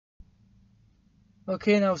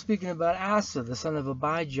Okay, now speaking about Asa, the son of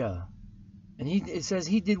Abijah. And it says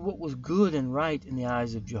he did what was good and right in the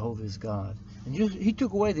eyes of Jehovah his God. And he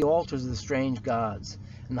took away the altars of the strange gods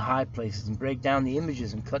and the high places, and break down the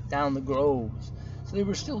images and cut down the groves. So they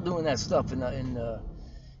were still doing that stuff in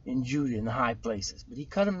Judah, in the high places. But he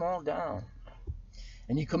cut them all down.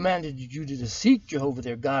 And he commanded Judah to seek Jehovah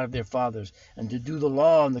their God of their fathers, and to do the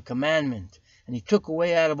law and the commandment. And he took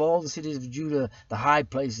away out of all the cities of Judah the high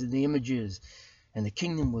places and the images. And the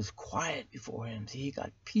kingdom was quiet before him. See, he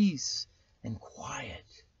got peace and quiet.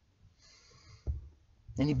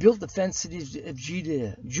 And he built the fenced cities of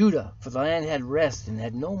Judah, for the land had rest and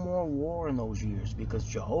had no more war in those years, because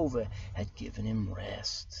Jehovah had given him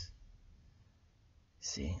rest.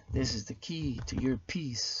 See, this is the key to your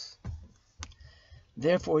peace.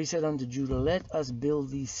 Therefore he said unto Judah, let us build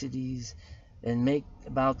these cities and make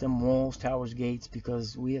about them walls, towers, gates,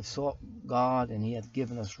 because we have sought God, and he hath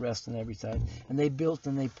given us rest on every side. And they built,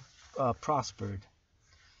 and they prospered.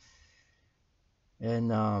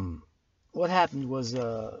 And what happened was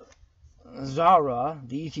Zara,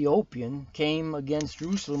 the Ethiopian, came against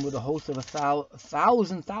Jerusalem with a host of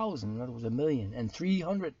 1,000, in other words, 1,000,000, and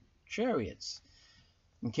 300 chariots,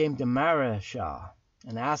 and came to Mareshah.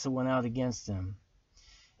 And Asa went out against them.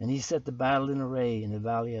 And he set the battle in array in the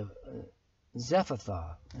valley of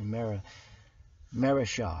Zephathah and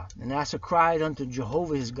Mareshah. And Asa cried unto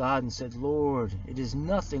Jehovah his God, and said, Lord, it is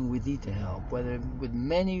nothing with thee to help, whether with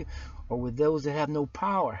many or with those that have no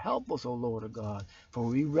power. Help us, O Lord of God, for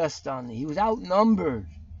we rest on thee. He was outnumbered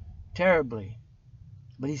terribly.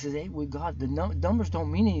 But he says, hey, with God, the numbers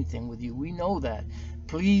don't mean anything with you. We know that.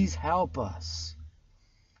 Please help us.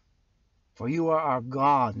 For you are our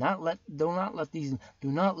God. Do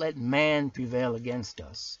not let man prevail against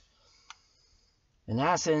us. And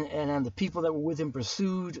Asa and the people that were with him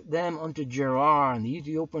pursued them unto Gerar, and the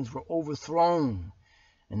Ethiopians were overthrown,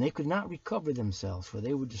 and they could not recover themselves, for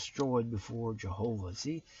they were destroyed before Jehovah.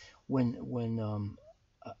 See, when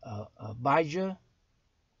Abijah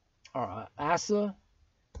or Asa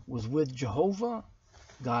was with Jehovah,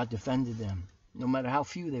 God defended them, no matter how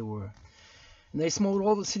few they were. And they smote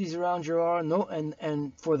all the cities around Gerar,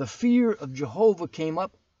 and for the fear of Jehovah came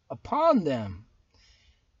up upon them.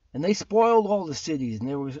 And they spoiled all the cities, and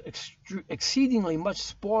there was exceedingly much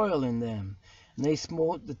spoil in them. And they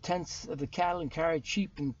smote the tents of the cattle, and carried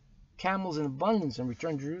sheep and camels in abundance, and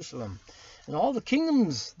returned to Jerusalem. And all the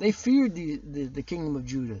kingdoms, they feared the kingdom of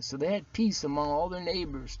Judah. So they had peace among all their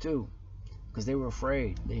neighbors too, because they were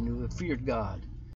afraid. They feared God.